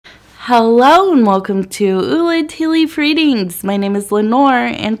Hello and welcome to Ula Tea Leaf Readings. My name is Lenor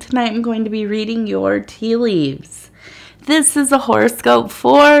and tonight I'm going to be reading your tea leaves. This is a horoscope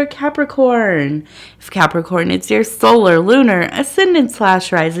for Capricorn. If Capricorn is your solar, lunar, ascendant /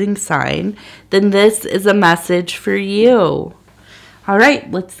 rising sign, then this is a message for you.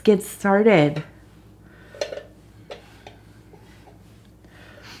 Alright, let's get started.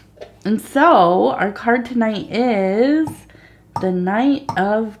 And so, our card tonight is the Knight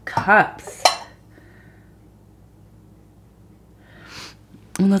of Cups.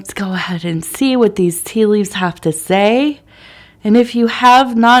 And let's go ahead and see what these tea leaves have to say. And if you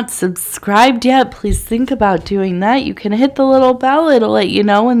have not subscribed yet, please think about doing that. You can hit the little bell. It'll let you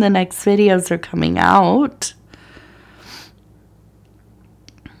know when the next videos are coming out.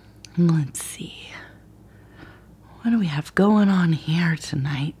 And let's see. What do we have going on here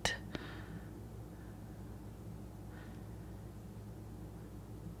tonight?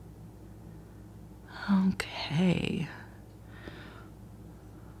 Okay.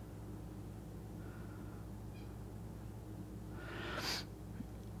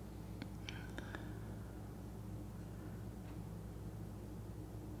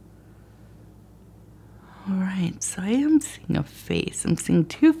 All right, so I am seeing a face. I'm seeing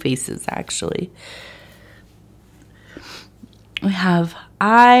two faces, actually. We have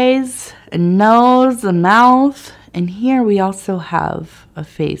eyes, a nose, a mouth, and here we also have a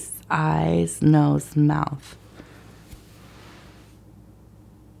face. Eyes, nose, mouth.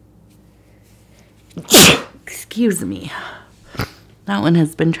 Excuse me. That one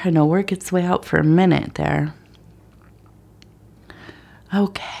has been trying to work its way out for a minute there.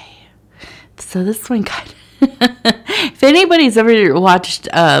 Okay. So this one kind of... If anybody's ever watched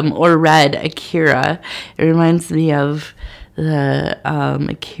or read Akira, it reminds me of the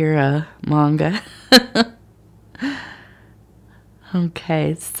Akira manga.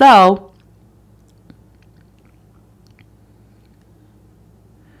 Okay, so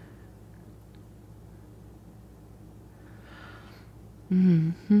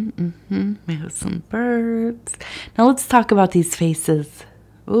we have some birds. Now let's talk about these faces.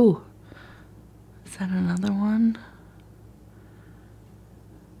 Ooh, is that another one?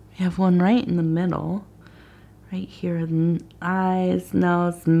 We have one right in the middle. Right here, eyes,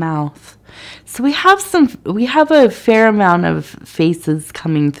 nose, mouth. So we have a fair amount of faces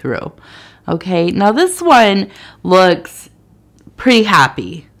coming through. Okay, now this one looks pretty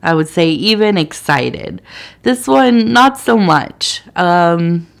happy. I would say even excited. This one, not so much.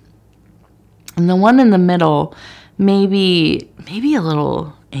 And the one in the middle, maybe a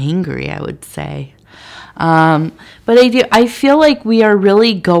little angry, I would say. But I feel like we are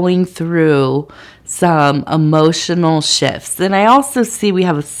really going through some emotional shifts. And I also see we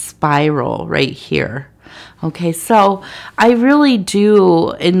have a spiral right here. Okay, so I really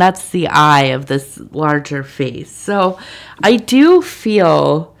do, and that's the eye of this larger face. So I do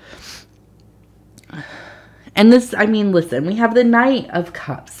feel, and this, I mean, listen, we have the Knight of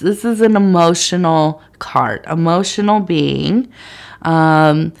Cups. This is an emotional card, emotional being.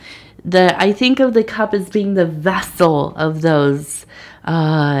 I think of the cup as being the vessel of those,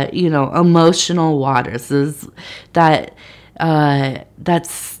 emotional waters. That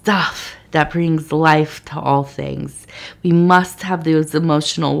stuff that brings life to all things. We must have those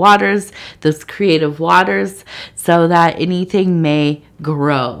emotional waters, those creative waters, so that anything may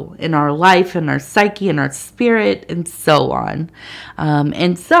grow in our life, in our psyche, in our spirit, and so on.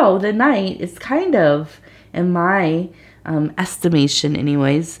 And so the Knight is kind of, in my estimation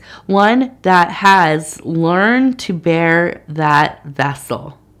anyways, one that has learned to bear that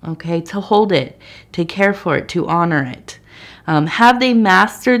vessel, okay, to hold it, to care for it, to honor it. Have they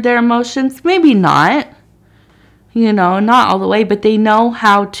mastered their emotions? Maybe not, not all the way, but they know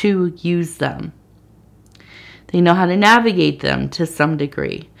how to use them. They know how to navigate them to some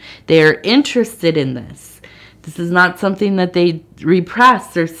degree. They are interested in this. This is not something that they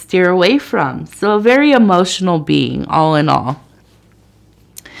repress or steer away from. So a very emotional being, all in all.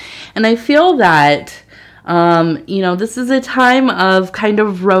 And I feel that, this is a time of kind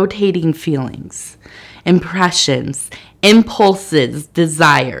of rotating feelings, impressions, impulses,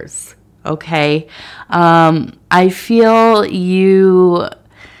 desires, okay? I feel you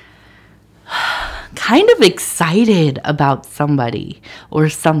kind of excited about somebody or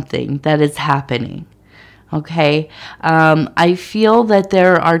something that is happening. Okay, I feel that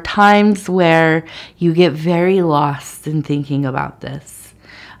there are times where you get very lost in thinking about this.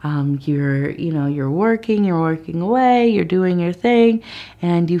 You're working away, you're doing your thing,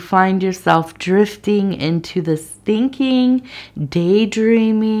 and you find yourself drifting into this thinking,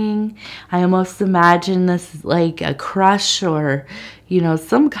 daydreaming. I almost imagine this like a crush or,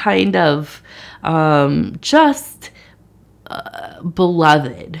 some kind of just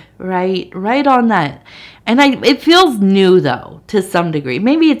beloved, right on that. And it feels new though, to some degree.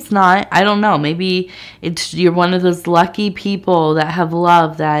 Maybe it's not, I don't know. Maybe you're one of those lucky people that have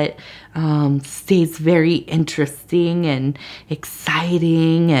love that stays very interesting and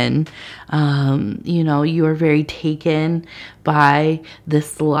exciting, and you are very taken by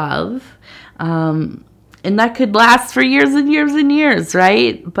this love. And that could last for years and years and years,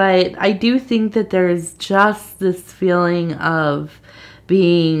 right? But I do think that there is just this feeling of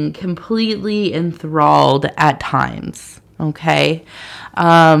being completely enthralled at times, okay?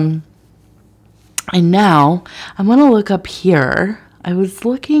 And now I'm going to look up here. I was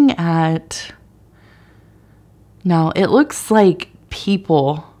looking at, now it looks like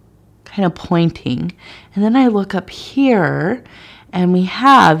people kind of pointing. And then I look up here, and we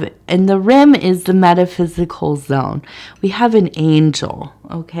have, and the rim is the metaphysical zone. We have an angel,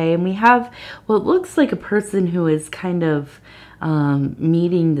 okay? And we have what looks like a person who is kind of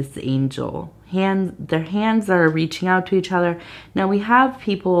meeting this angel. Their hands are reaching out to each other. Now we have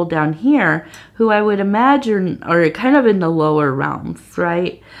people down here who I would imagine are kind of in the lower realms,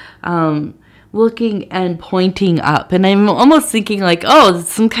 right? Looking and pointing up. And I'm almost thinking like, oh,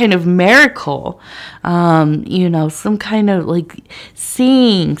 it's some kind of miracle. Some kind of like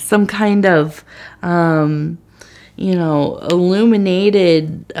seeing some kind of,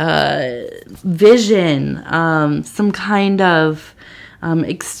 illuminated vision, some kind of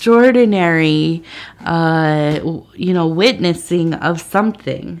extraordinary, witnessing of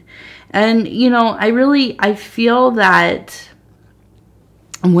something. And, I feel that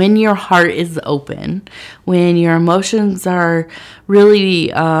when your heart is open, when your emotions are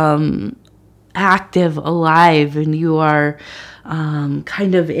really active, alive, and you are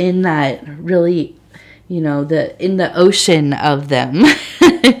kind of in that really, in the ocean of them,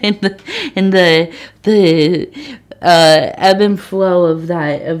 in the ebb and flow of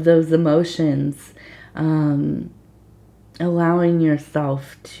those emotions, allowing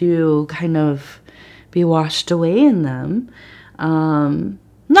yourself to kind of be washed away in them.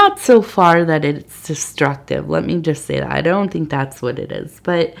 Not so far that it's destructive. Let me just say that. I don't think that's what it is.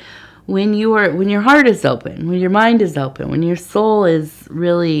 But when your heart is open, when your mind is open, when your soul is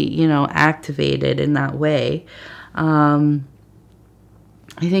really, activated in that way, I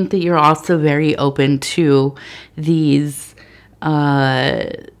think that you're also very open to these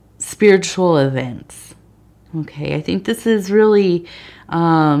spiritual events. Okay, I think this is really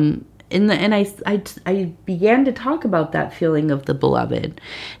I began to talk about that feeling of the beloved.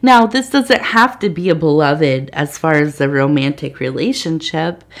 Now, this doesn't have to be a beloved as far as a romantic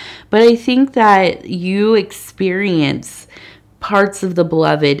relationship, but I think that you experience parts of the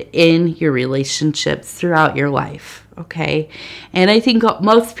beloved in your relationships throughout your life, okay? And I think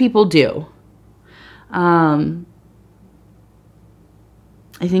most people do.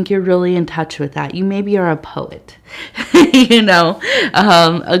 I think you're really in touch with that. You maybe are a poet, a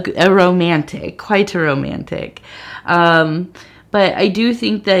romantic, quite a romantic. But I do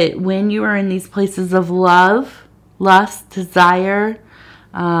think that when you are in these places of love, lust, desire,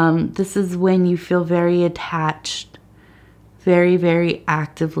 this is when you feel very attached, very, very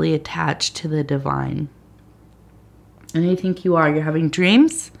actively attached to the divine. And I think you are. You're having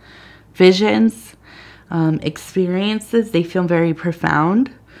dreams, visions, experiences. They feel very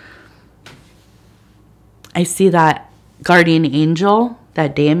profound. I see that guardian angel,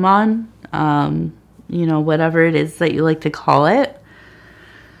 that daemon, whatever it is that you like to call it.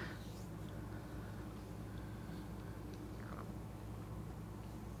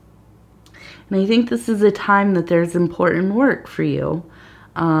 And I think this is a time that there's important work for you.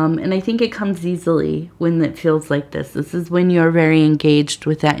 And I think it comes easily when it feels like this. This is when you're very engaged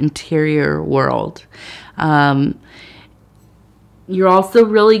with that interior world. You're also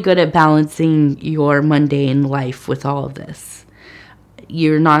really good at balancing your mundane life with all of this.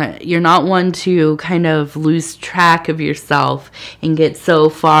 You're not one to kind of lose track of yourself and get so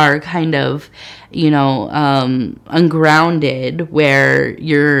far kind of, ungrounded where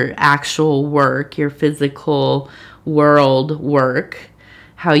your actual work, your physical world work,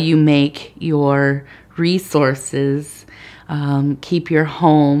 how you make your resources, keep your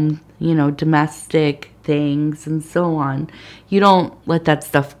home, domestic things and so on. You don't let that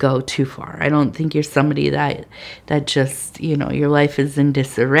stuff go too far. I don't think you're somebody that just, your life is in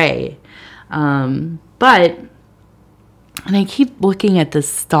disarray. But And I keep looking at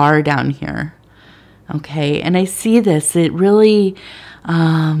this star down here. Okay, and I see this. It really,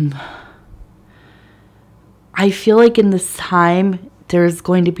 I feel like in this time, there's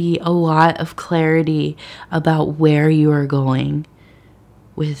going to be a lot of clarity about where you are going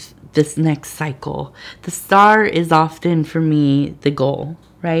with this next cycle. The star is often, for me, the goal,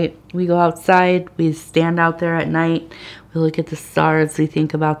 right? We go outside, we stand out there at night, we look at the stars, we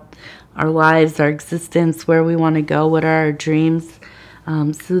think about our lives, our existence, where we want to go, what are our dreams.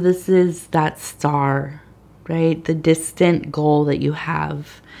 So this is that star, right? The distant goal that you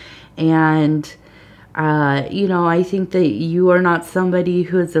have. And you know, I think that you are not somebody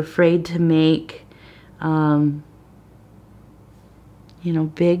who is afraid to make, you know,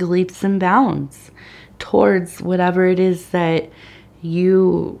 big leaps and bounds towards whatever it is that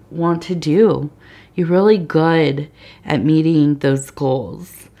you want to do. You're really good at meeting those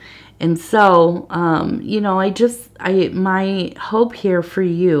goals. And so, you know, my hope here for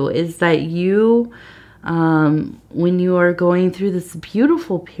you is that you, when you are going through this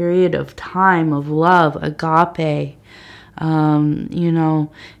beautiful period of time of love, agape, you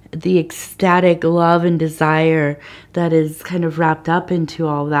know, the ecstatic love and desire that is kind of wrapped up into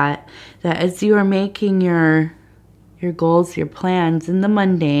all that, that as you are making your goals, your plans in the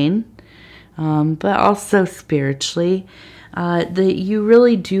mundane, but also spiritually, that you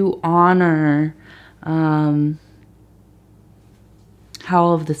really do honor how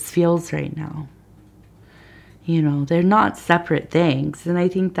all of this feels right now. You know, they're not separate things. And I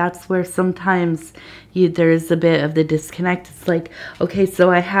think that's where sometimes there's a bit of the disconnect. It's like, okay, so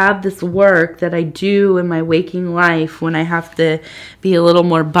I have this work that I do in my waking life when I have to be a little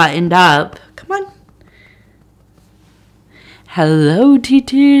more buttoned up. Come on. Hello,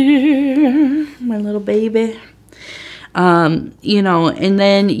 TT, my little baby. You know, and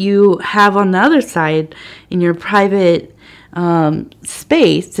then you have on the other side in your private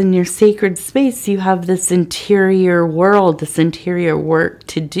space, in your sacred space, you have this interior world, this interior work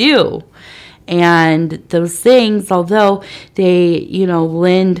to do. And those things, although they, you know,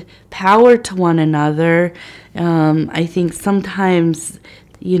 lend power to one another, I think sometimes,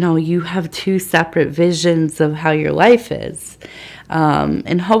 you know, you have two separate visions of how your life is.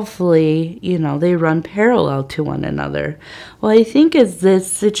 And hopefully, you know, they run parallel to one another. Well, I think as this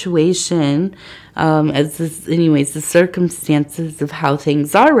situation, anyways, the circumstances of how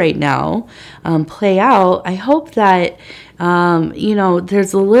things are right now play out, I hope that, you know,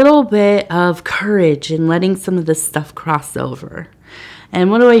 there's a little bit of courage in letting some of this stuff cross over. And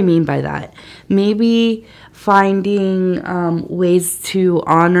what do I mean by that? Maybe finding ways to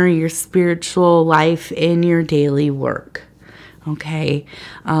honor your spiritual life in your daily work. Okay.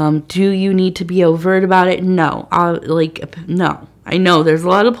 Do you need to be overt about it? No. No. I know there's a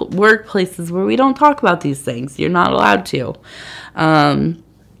lot of workplaces where we don't talk about these things. You're not allowed to.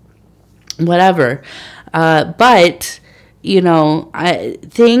 Whatever. But, you know,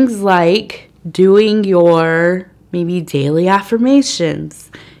 things like doing your maybe daily affirmations,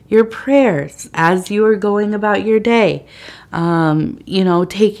 your prayers as you are going about your day, you know,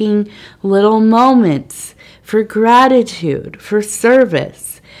 taking little moments for gratitude, for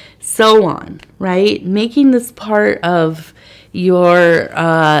service, so on, right? Making this part of your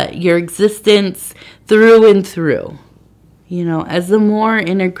existence through and through, you know, as a more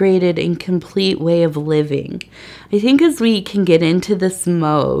integrated and complete way of living. I think as we can get into this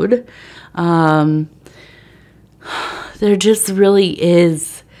mode, there just really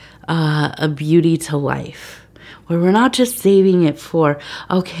is a beauty to life, where we're not just saving it for,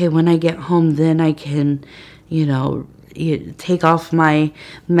 okay, when I get home, then I can, you know, take off my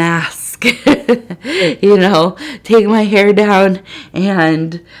mask, you know, take my hair down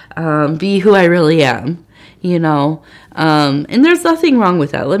and be who I really am, you know. And there's nothing wrong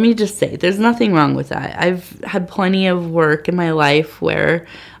with that. Let me just say, there's nothing wrong with that. I've had plenty of work in my life where,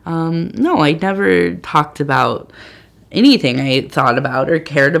 no, I never talked about anything I thought about or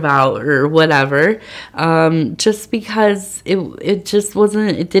cared about or whatever, just because it just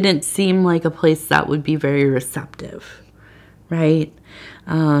wasn't, it didn't seem like a place that would be very receptive, right?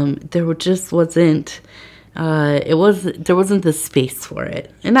 There just wasn't, there wasn't the space for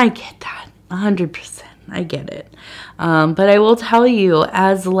it. And I get that, 100%. I get it. But I will tell you,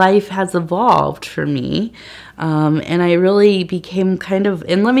 as life has evolved for me, and I really became kind of,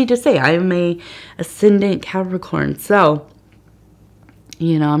 and let me just say, I am a ascendant Capricorn. So,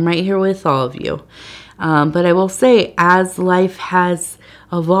 you know, I'm right here with all of you. But I will say, as life has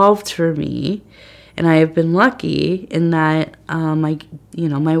evolved for me, and I have been lucky in that,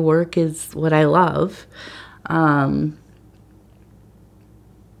 my work is what I love. I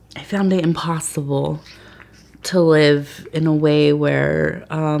found it impossible to live in a way where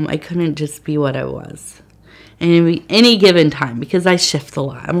I couldn't just be what I was. And any given time, because I shift a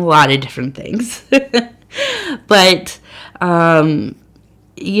lot. I'm a lot of different things. But,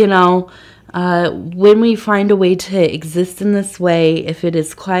 you know, when we find a way to exist in this way, if it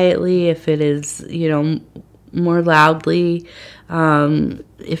is quietly, if it is, you know, more loudly,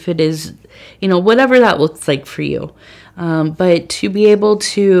 if it is, you know, whatever that looks like for you. But to be able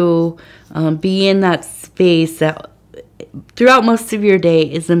to be in that space that throughout most of your day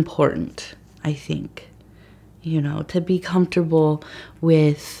is important, I think. You know, to be comfortable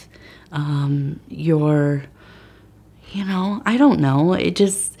with your, you know, I don't know. It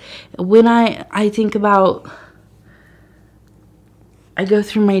just, when I think about, I go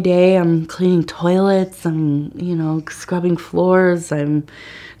through my day, I'm cleaning toilets, I'm, you know, scrubbing floors, I'm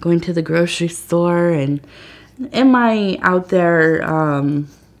going to the grocery store, and am I out there,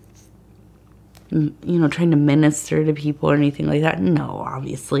 you know, trying to minister to people or anything like that? No,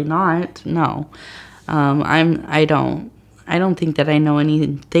 obviously not. No. I don't think that I know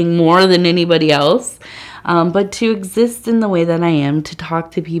anything more than anybody else. But to exist in the way that I am, to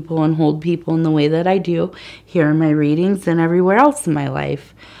talk to people and hold people in the way that I do here in my readings and everywhere else in my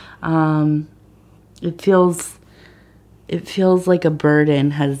life, it feels like a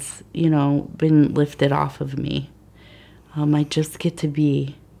burden has, you know, been lifted off of me. I just get to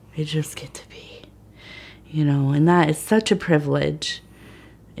be, you know, and that is such a privilege.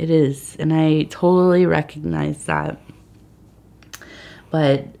 It is, and I totally recognize that.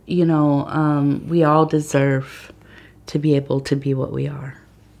 But, you know, we all deserve to be able to be what we are,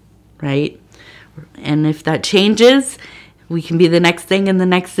 right? And if that changes, we can be the next thing and the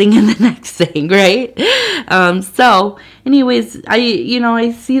next thing and the next thing, right? So, anyways,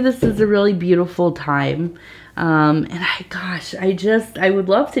 I see this as a really beautiful time. And I would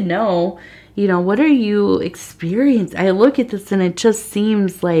love to know, you know, what are you experiencing? I look at this and it just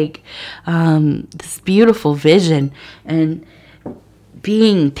seems like this beautiful vision, and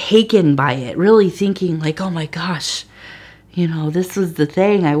being taken by it, really thinking like, oh my gosh, you know, this was the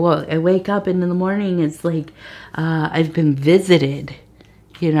thing. I wake up and in the morning, it's like I've been visited,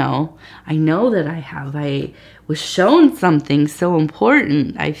 you know. I know that I was shown something so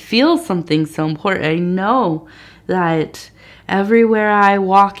important. I feel something so important. I know that everywhere I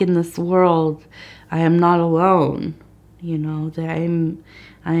walk in this world, I am not alone. You know, that I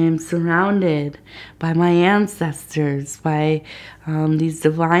am surrounded by my ancestors, by these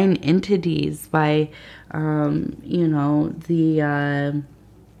divine entities, by, you know, the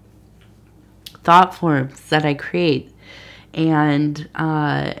thought forms that I create. And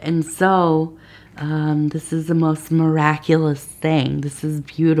so this is the most miraculous thing. This is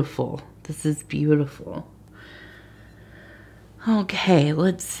beautiful. This is beautiful. Okay,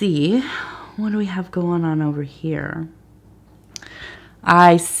 let's see. What do we have going on over here?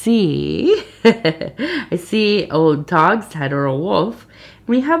 I see, a dog's head or a wolf.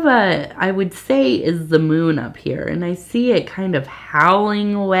 We have I would say is the moon up here, and I see it kind of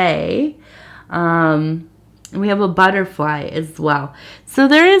howling away. And we have a butterfly as well. So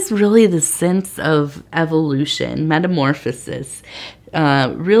there is really the sense of evolution, metamorphosis,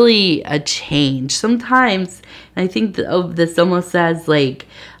 really a change. Sometimes, and I think of this almost as like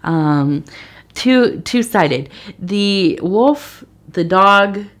two-sided. The wolf, the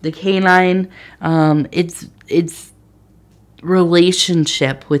dog, the canine, it's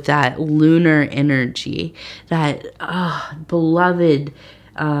relationship with that lunar energy, that beloved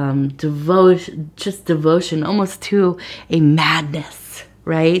devotion, almost to a madness,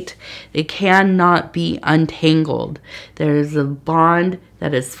 right? It cannot be untangled. There's a bond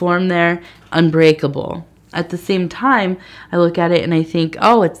that is formed there, unbreakable. At the same time, I look at it and I think,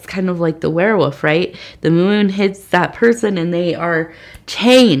 oh, it's kind of like the werewolf, right? The moon hits that person and they are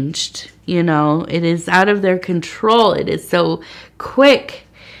changed, you know. It is out of their control. It is so quick.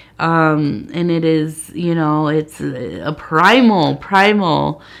 And it is, you know, it's a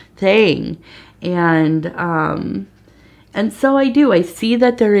primal thing. And so I see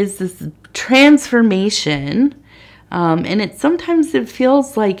that there is this transformation. And sometimes it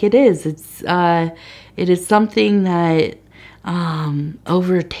feels like it is. It is something that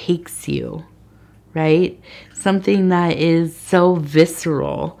overtakes you, right? Something that is so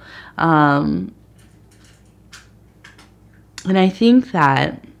visceral. And I think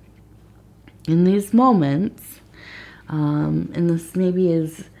that in these moments, and this maybe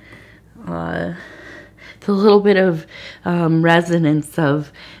is the little bit of resonance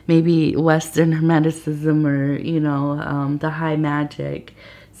of maybe Western Hermeticism or, you know, the high magic,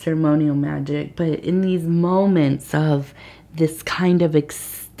 ceremonial magic, but in these moments of this kind of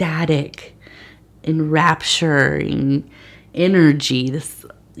ecstatic enrapturing energy, this,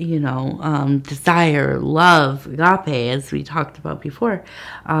 desire, love, agape, as we talked about before,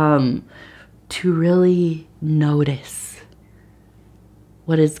 to really notice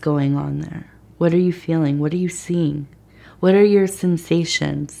what is going on there. What are you feeling? What are you seeing? What are your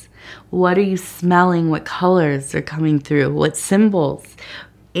sensations? What are you smelling? What colors are coming through? What symbols?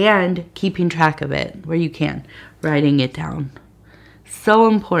 And keeping track of it where you can, writing it down. So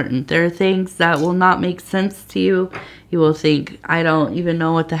important. There are things that will not make sense to you. You will think, I don't even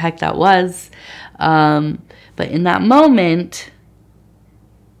know what the heck that was. But in that moment,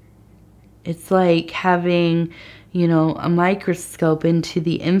 it's like having, a microscope into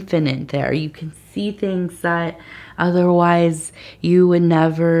the infinite there. You can see things that otherwise you would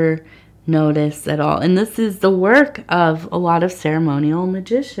never notice at all. And this is the work of a lot of ceremonial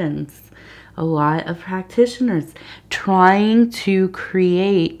magicians, a lot of practitioners trying to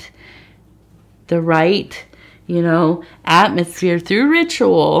create the right, atmosphere through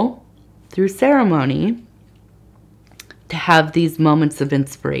ritual, through ceremony, to have these moments of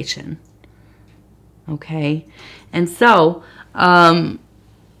inspiration. Okay? And so, when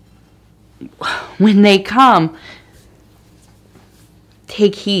they come,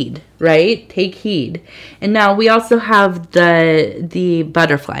 take heed, right? Take heed. And now we also have the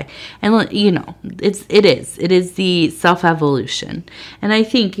butterfly. And it is the self-evolution. And I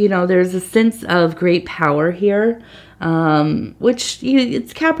think, there's a sense of great power here, which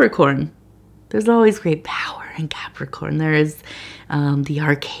it's Capricorn. There's always great power in Capricorn. There is the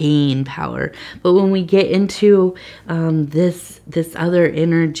arcane power. But when we get into this other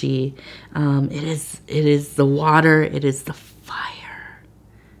energy, it is the water, it is the fire.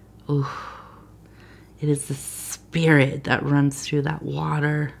 Ooh. It is the spirit that runs through that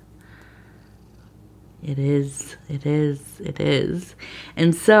water. It is.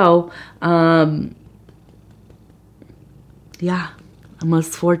 And so, yeah, a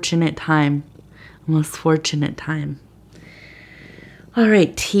most fortunate time. All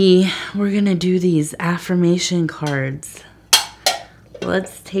right, T, we're going to do these affirmation cards.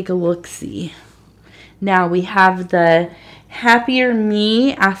 Let's take a look-see. Now we have the Happier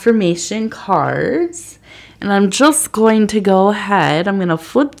Me affirmation cards. And I'm just going to go ahead. I'm going to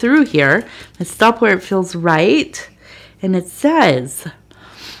flip through here and stop where it feels right. And it says,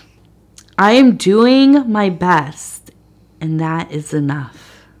 I am doing my best, and that is enough.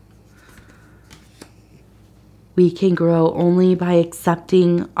 We can grow only by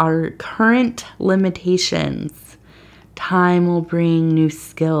accepting our current limitations. Time will bring new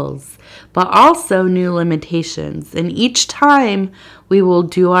skills, but also new limitations. And each time we will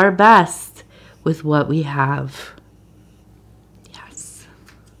do our best with what we have. Yes.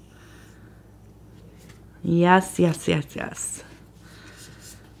 Yes, yes, yes, yes.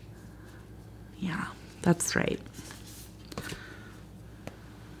 Yeah, that's right.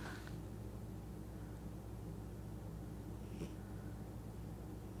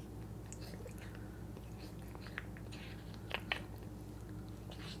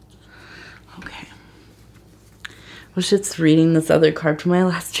 Okay. I was just reading this other card from my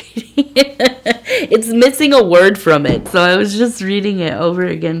last reading. It's missing a word from it. So I was just reading it over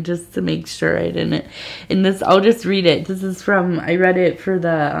again just to make sure I didn't. And this, I'll just read it. This is from, I read it for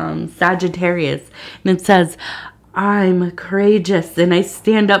the Sagittarius. And it says, I'm courageous and I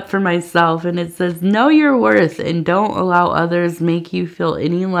stand up for myself. And it says, know your worth and don't allow others make you feel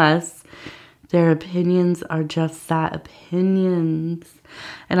any less. Their opinions are just that, opinions.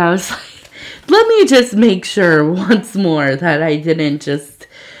 And I was like, let me just make sure once more that I didn't just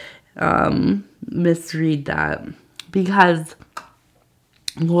misread that, because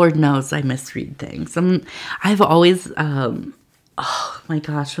Lord knows I misread things. I've always, oh my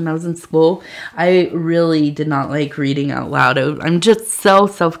gosh, when I was in school, I really did not like reading out loud. I'm just so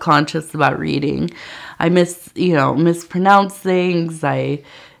self-conscious about reading. I mispronounce things. I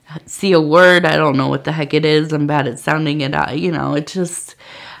see a word, I don't know what the heck it is. I'm bad at sounding it out. It just,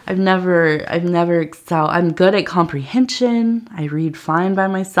 I've never excelled. I'm good at comprehension. I read fine by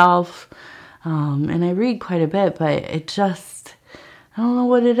myself. And I read quite a bit, but it just, I don't know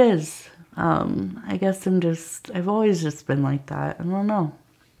what it is. I guess I've always just been like that. I don't know.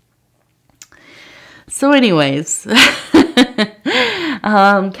 So anyways,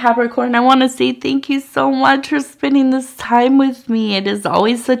 Capricorn, I want to say thank you so much for spending this time with me. It is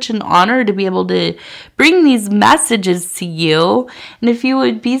always such an honor to be able to bring these messages to you. And if you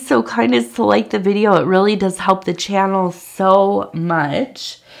would be so kind as to like the video, it really does help the channel so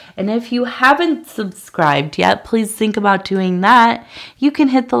much. And if you haven't subscribed yet, please think about doing that. You can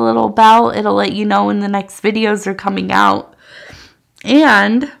hit the little bell. It'll let you know when the next videos are coming out.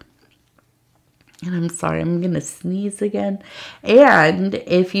 And And I'm sorry, I'm going to sneeze again. And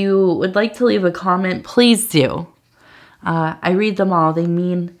if you would like to leave a comment, please do. I read them all. They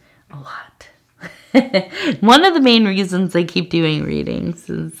mean a lot. One of the main reasons I keep doing readings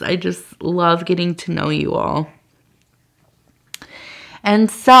is I just love getting to know you all.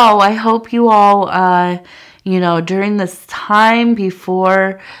 And so I hope you all, during this time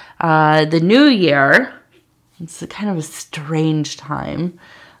before the new year, it's kind of a strange time.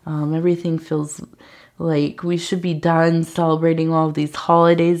 Everything feels like we should be done celebrating all of these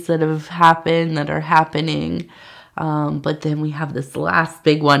holidays that have happened, that are happening. But then we have this last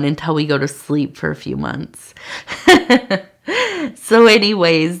big one until we go to sleep for a few months. So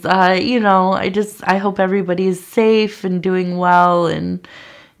anyways, I hope everybody is safe and doing well. And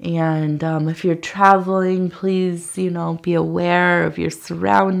if you're traveling, please, be aware of your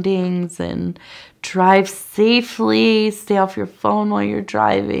surroundings and drive safely. Stay off your phone while you're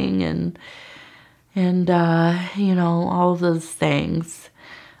driving and all of those things.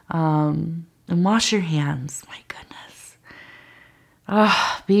 And wash your hands. My goodness.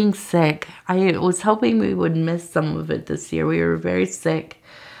 Being sick. I was hoping we would miss some of it this year. We were very sick.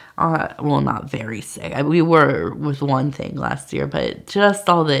 Well, not very sick. We were with one thing last year, but just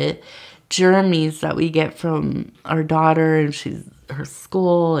all the germs that we get from our daughter and her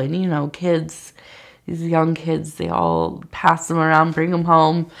school and, kids, these young kids, they all pass them around, bring them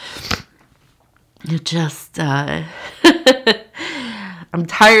home. It just, I'm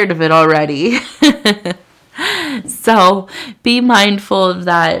tired of it already. So be mindful of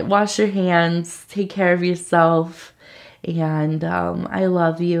that. Wash your hands. Take care of yourself. And I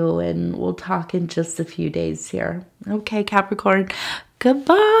love you. And we'll talk in just a few days here. Okay, Capricorn.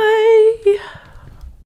 Goodbye.